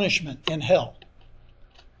of punishment in hell.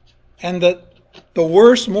 And that the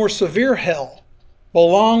worse, more severe hell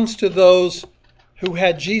belongs to those who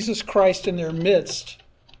had Jesus Christ in their midst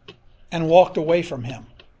and walked away from him.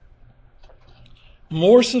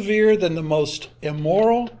 More severe than the most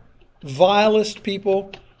immoral, vilest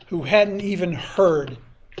people who hadn't even heard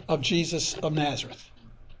of Jesus of Nazareth.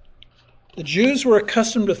 The Jews were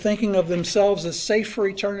accustomed to thinking of themselves as safe for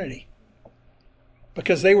eternity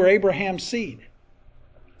because they were Abraham's seed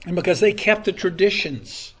and because they kept the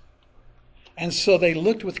traditions. And so they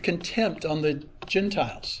looked with contempt on the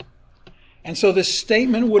Gentiles. And so this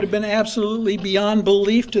statement would have been absolutely beyond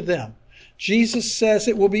belief to them. Jesus says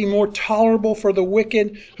it will be more tolerable for the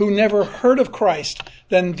wicked who never heard of Christ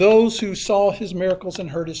than those who saw his miracles and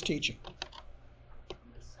heard his teaching.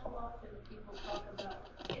 So often people talk about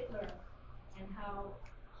Hitler and how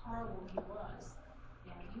horrible he was,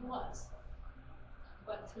 and he was.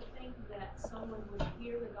 But to think that someone would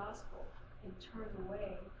hear the gospel and turn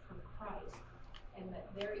away from Christ, and that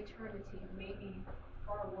their eternity may be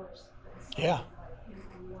far worse than someone like him,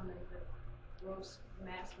 and one of the gross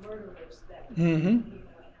mass murderers that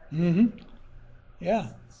Yeah.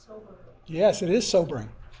 sobering. Yes, it is sobering.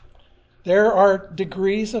 There are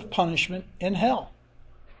degrees of punishment in hell.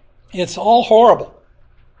 It's all horrible,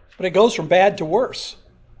 but it goes from bad to worse.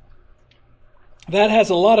 That has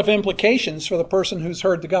a lot of implications for the person who's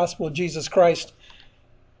heard the gospel of Jesus Christ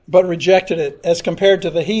but rejected it, as compared to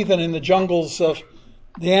the heathen in the jungles of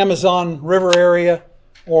the Amazon River area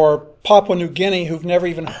or Papua New Guinea who've never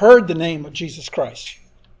even heard the name of Jesus Christ.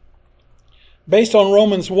 Based on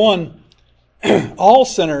Romans 1, all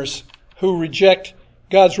sinners who reject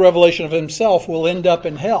God's revelation of himself will end up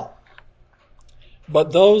in hell.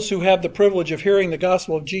 But those who have the privilege of hearing the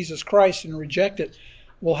gospel of Jesus Christ and reject it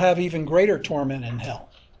will have even greater torment in hell.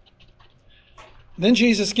 Then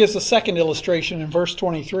Jesus gives a second illustration in verse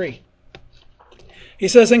 23. He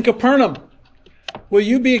says, in Capernaum, will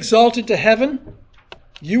you be exalted to heaven?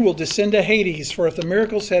 You will descend to Hades, for if the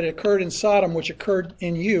miracles had occurred in Sodom, which occurred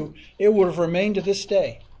in you, it would have remained to this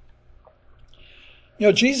day. You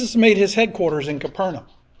know, Jesus made his headquarters in Capernaum.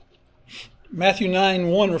 Matthew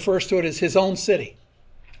 9:1 refers to it as his own city.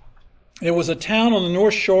 It was a town on the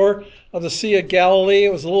north shore of the Sea of Galilee.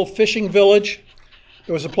 It was a little fishing village.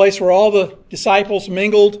 It was a place where all the disciples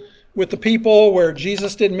mingled with the people, where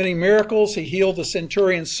Jesus did many miracles. He healed the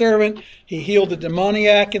centurion's servant. He healed the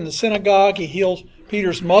demoniac in the synagogue. He healed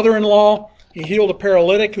Peter's mother-in-law. He healed a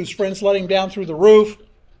paralytic whose friends let him down through the roof.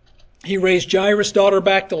 He raised Jairus' daughter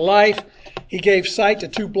back to life. He gave sight to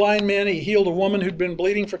 2 blind men. He healed a woman who'd been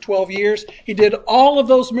bleeding for 12 years. He did all of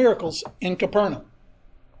those miracles in Capernaum.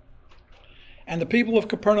 And the people of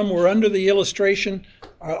Capernaum were under the illusion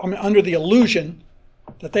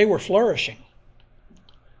that they were flourishing,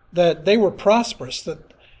 that they were prosperous,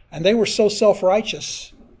 and they were so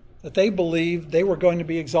self-righteous that they believed they were going to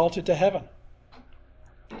be exalted to heaven.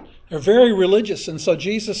 They're very religious, and so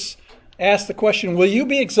Jesus asked the question, will you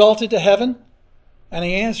be exalted to heaven? And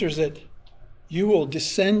he answers it, you will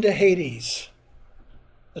descend to Hades.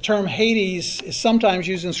 The term Hades is sometimes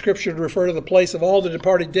used in Scripture to refer to the place of all the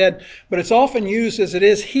departed dead, but it's often used, as it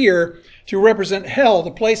is here, to represent hell,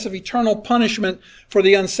 the place of eternal punishment for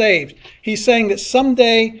the unsaved. He's saying that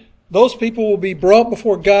someday those people will be brought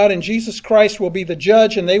before God and Jesus Christ will be the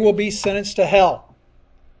judge and they will be sentenced to hell.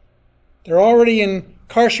 They're already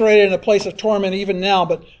incarcerated in a place of torment even now,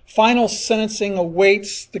 but final sentencing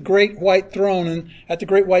awaits the great white throne at the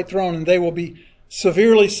great white throne, and they will be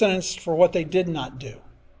severely sentenced for what they did not do.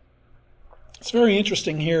 It's very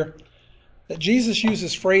interesting here that Jesus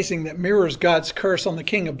uses phrasing that mirrors God's curse on the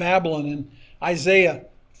king of Babylon in Isaiah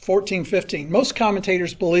 14:15. Most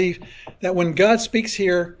commentators believe that when God speaks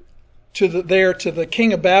here to the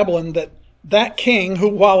king of Babylon, that king, who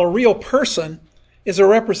while a real person, is a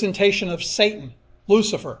representation of Satan,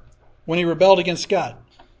 Lucifer, when he rebelled against God.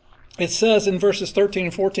 It says in verses 13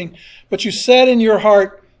 and 14, but you said in your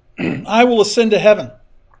heart, I will ascend to heaven.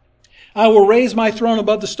 I will raise my throne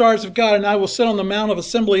above the stars of God, and I will sit on the mount of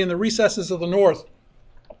assembly in the recesses of the north.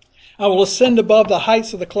 I will ascend above the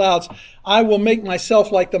heights of the clouds. I will make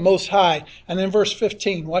myself like the Most High. And then verse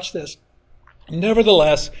 15, watch this.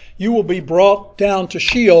 Nevertheless, you will be brought down to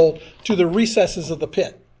Sheol, to the recesses of the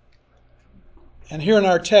pit. And here in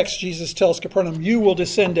our text, Jesus tells Capernaum, you will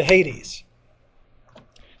descend to Hades.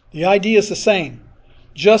 The idea is the same.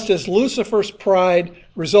 Just as Lucifer's pride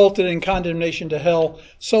resulted in condemnation to hell,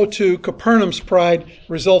 so too Capernaum's pride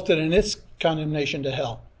resulted in its condemnation to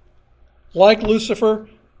hell. Like Lucifer,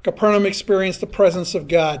 Capernaum experienced the presence of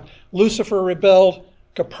God. Lucifer rebelled.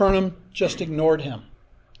 Capernaum just ignored him.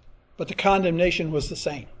 But the condemnation was the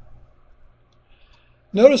same.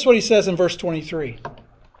 Notice what he says in verse 23.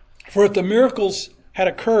 For if the miracles had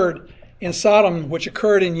occurred in Sodom, which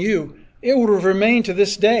occurred in you, it would have remained to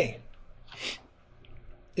this day.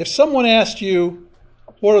 If someone asked you,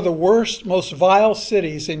 what are the worst, most vile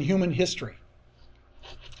cities in human history?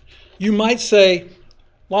 You might say,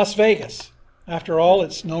 Las Vegas. After all,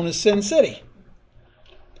 it's known as Sin City.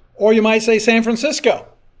 Or you might say San Francisco.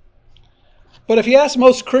 But if you ask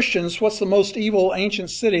most Christians what's the most evil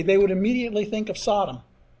ancient city, they would immediately think of Sodom.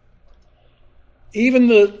 Even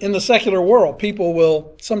in the secular world, people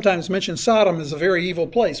will sometimes mention Sodom as a very evil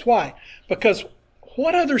place. Why? Because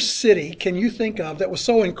what other city can you think of that was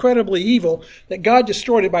so incredibly evil that God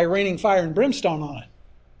destroyed it by raining fire and brimstone on it?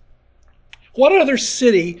 What other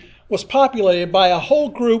city was populated by a whole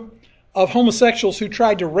group of homosexuals who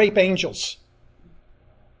tried to rape angels?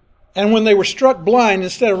 And when they were struck blind,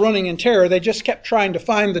 instead of running in terror, they just kept trying to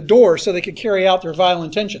find the door so they could carry out their vile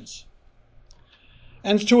intentions.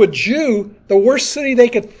 And to a Jew, the worst city they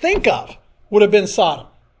could think of would have been Sodom.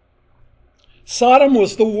 Sodom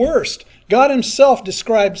was the worst. God himself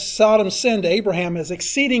described Sodom's sin to Abraham as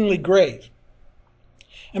exceedingly grave.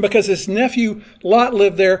 And because his nephew Lot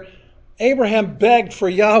lived there, Abraham begged for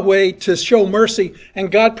Yahweh to show mercy,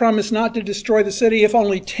 and God promised not to destroy the city if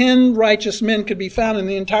only 10 righteous men could be found in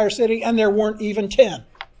the entire city, and there weren't even 10.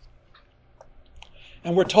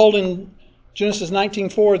 And we're told in Genesis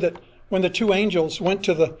 19:4 that when the two angels went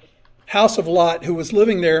to the house of Lot, who was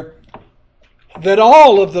living there, that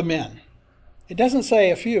all of the men, it doesn't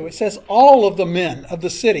say a few, it says all of the men of the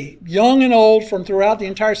city, young and old from throughout the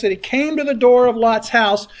entire city, came to the door of Lot's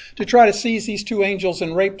house to try to seize these two angels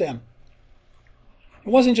and rape them. It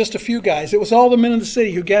wasn't just a few guys. It was all the men of the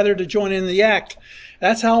city who gathered to join in the act.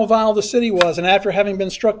 That's how vile the city was. And after having been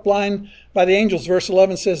struck blind by the angels, verse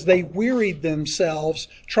 11 says, they wearied themselves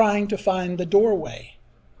trying to find the doorway.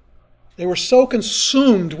 They were so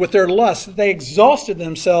consumed with their lust that they exhausted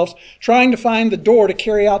themselves trying to find the door to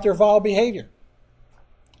carry out their vile behavior.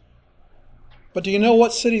 But do you know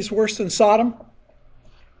what city's worse than Sodom?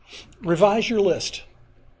 Revise your list.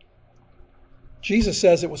 Jesus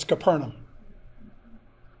says it was Capernaum.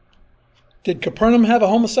 Did Capernaum have a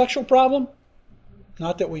homosexual problem?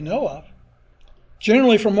 Not that we know of.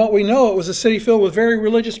 Generally, from what we know, it was a city filled with very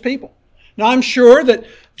religious people. Now, I'm sure that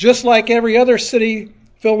just like every other city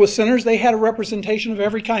filled with sinners, they had a representation of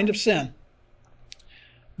every kind of sin.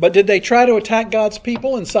 But did they try to attack God's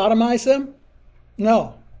people and sodomize them?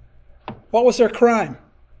 No. What was their crime?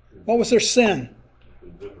 What was their sin?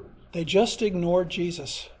 They just ignored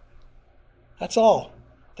Jesus. That's all.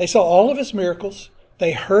 They saw all of his miracles.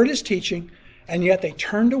 They heard his teaching, and yet they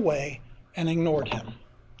turned away and ignored him.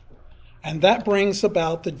 And that brings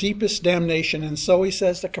about the deepest damnation. And so he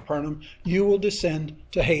says to Capernaum, you will descend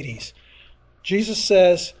to Hades. Jesus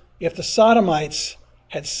says, if the Sodomites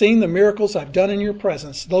had seen the miracles I've done in your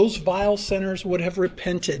presence, those vile sinners would have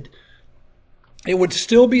repented. It would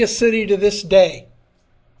still be a city to this day.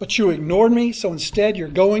 But you ignored me, so instead you're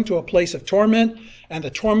going to a place of torment, and the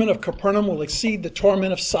torment of Capernaum will exceed the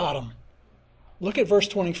torment of Sodom. Look at verse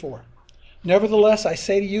 24. Nevertheless, I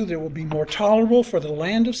say to you, there will be more tolerable for the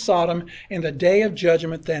land of Sodom in the day of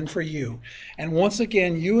judgment than for you. And once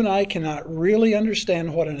again, you and I cannot really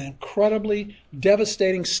understand what an incredibly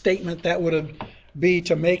devastating statement that would be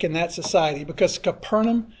to make in that society, because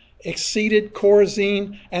Capernaum exceeded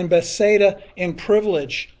Chorazin and Bethsaida in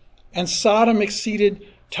privilege, and Sodom exceeded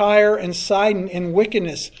Tyre and Sidon in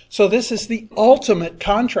wickedness. So this is the ultimate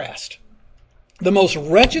contrast. The most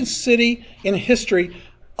wretched city in history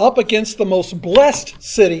up against the most blessed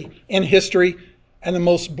city in history, and the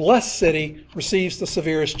most blessed city receives the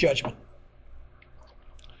severest judgment.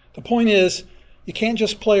 The point is, you can't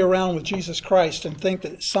just play around with Jesus Christ and think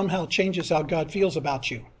that it somehow changes how God feels about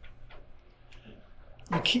you.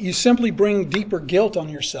 You simply bring deeper guilt on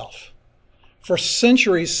yourself. For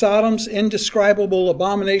centuries, Sodom's indescribable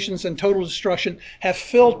abominations and total destruction have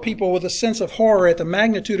filled people with a sense of horror at the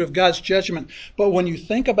magnitude of God's judgment. But when you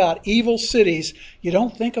think about evil cities, you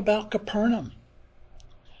don't think about Capernaum.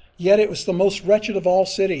 Yet it was the most wretched of all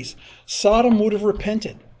cities. Sodom would have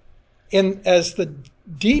repented. And as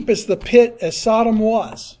deep as the pit as Sodom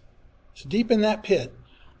was, so deep in that pit,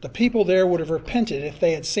 the people there would have repented if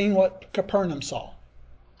they had seen what Capernaum saw.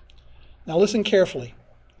 Now listen carefully.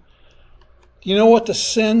 Do you know what the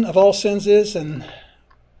sin of all sins is and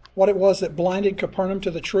what it was that blinded Capernaum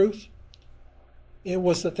to the truth? It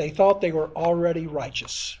was that they thought they were already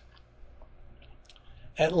righteous.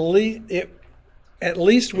 At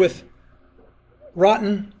least with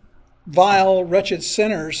rotten, vile, wretched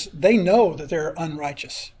sinners, they know that they're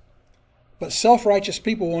unrighteous. But self-righteous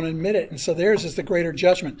people won't admit it, and so theirs is the greater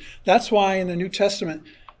judgment. That's why in the New Testament,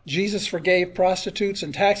 Jesus forgave prostitutes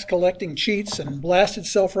and tax-collecting cheats and blasted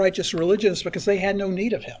self-righteous religions because they had no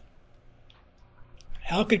need of him.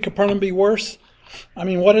 How could Capernaum be worse? I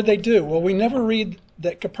mean, what did they do? Well, we never read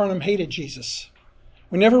that Capernaum hated Jesus.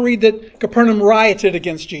 We never read that Capernaum rioted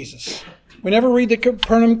against Jesus. We never read that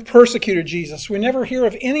Capernaum persecuted Jesus. We never hear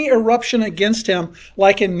of any eruption against him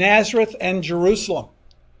like in Nazareth and Jerusalem.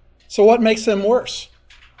 So what makes them worse?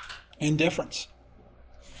 Indifference.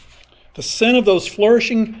 The sin of those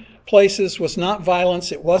flourishing places was not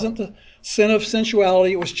violence. It wasn't the sin of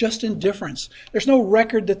sensuality. It was just indifference. There's no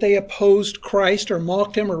record that they opposed Christ or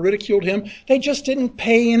mocked him or ridiculed him. They just didn't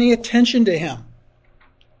pay any attention to him.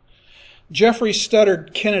 Geoffrey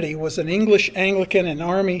Studdard Kennedy was an English Anglican and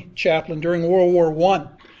Army chaplain during World War I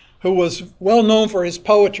who was well known for his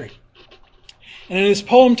poetry. And in his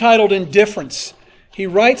poem titled Indifference, he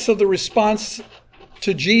writes of the response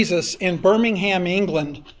to Jesus in Birmingham,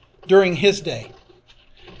 England, during his day.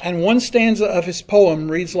 And one stanza of his poem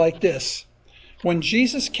reads like this: "When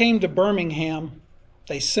Jesus came to Birmingham,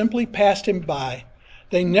 they simply passed him by.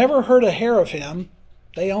 They never heard a hair of him.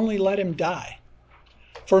 They only let him die.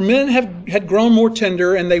 For men had grown more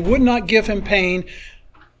tender, and they would not give him pain.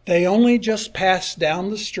 They only just passed down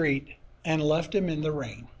the street and left him in the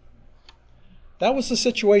rain." That was the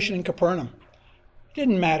situation in Capernaum. It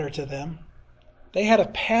didn't matter to them. They had a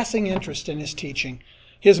passing interest in his teaching.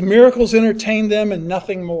 His miracles entertained them and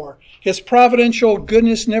nothing more. His providential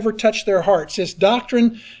goodness never touched their hearts. His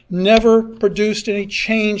doctrine never produced any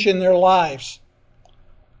change in their lives.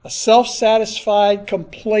 A self-satisfied,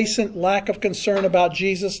 complacent lack of concern about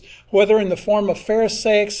Jesus, whether in the form of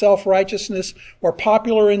Pharisaic self-righteousness or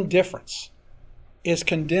popular indifference, is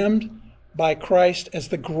condemned by Christ as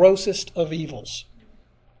the grossest of evils.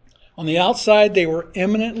 On the outside, they were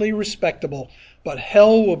eminently respectable, but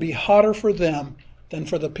hell will be hotter for them than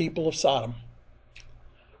for the people of Sodom.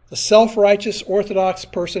 The self-righteous Orthodox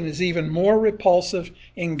person is even more repulsive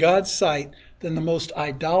in God's sight than the most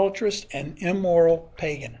idolatrous and immoral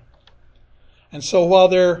pagan. And so while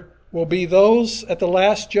there will be those at the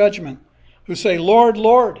last judgment who say, "Lord,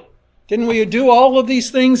 Lord, didn't we do all of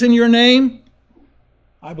these things in your name?"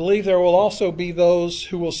 I believe there will also be those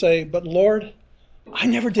who will say, "But Lord, I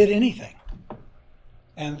never did anything."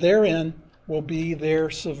 And therein will be their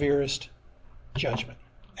severest judgment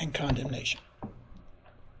and condemnation.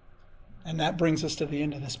 And that brings us to the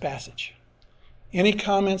end of this passage. Any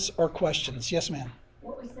comments or questions? Yes, ma'am.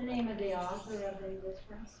 What was the name of the author of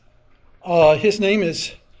Indifference? His name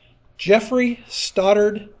is Geoffrey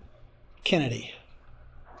Stoddard Kennedy.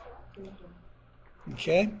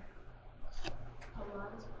 Okay. A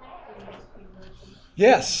lot is packed in those few verses.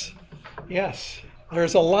 Yes. Yes.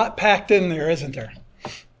 There's a lot packed in there, isn't there?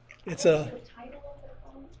 It's What's the title of the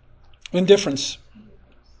poem? Indifference.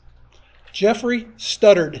 Geoffrey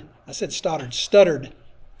Stoddard. I said Stoddard. Stoddard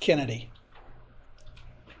Kennedy.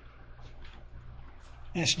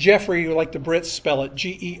 And it's Geoffrey, like the Brits spell it,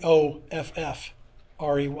 Geoffrey.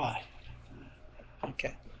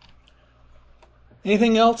 Okay.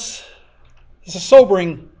 Anything else? It's a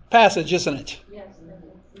sobering passage, isn't it? Yes,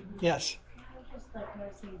 Yes. I just like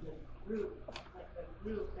noticing the group, like the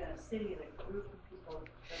group in a city, the group of people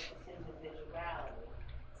versus individuality.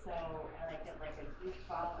 So I like it like a group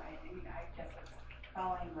following. I mean, I guess it's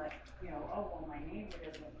following like, oh, well, my neighbor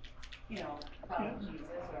doesn't, follow Jesus,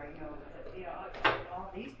 or,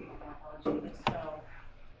 all these people don't follow Jesus. So,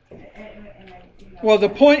 Well, the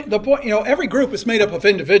point, every group is made up of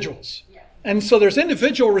individuals. yeah. And so there's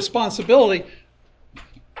individual responsibility,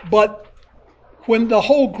 but when the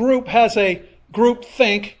whole group has a group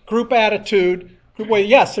think, group attitude, group way,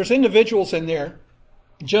 yes, there's individuals in there,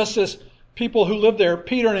 just as people who lived there,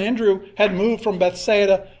 Peter and Andrew had moved from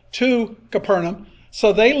Bethsaida to Capernaum,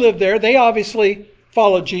 so they lived there. They obviously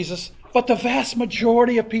followed Jesus. But the vast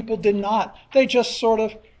majority of people did not. They just sort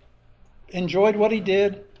of enjoyed what he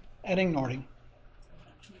did and ignored him.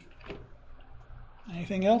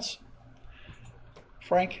 Anything else?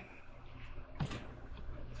 Frank?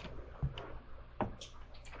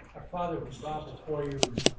 Our Father, we bow before you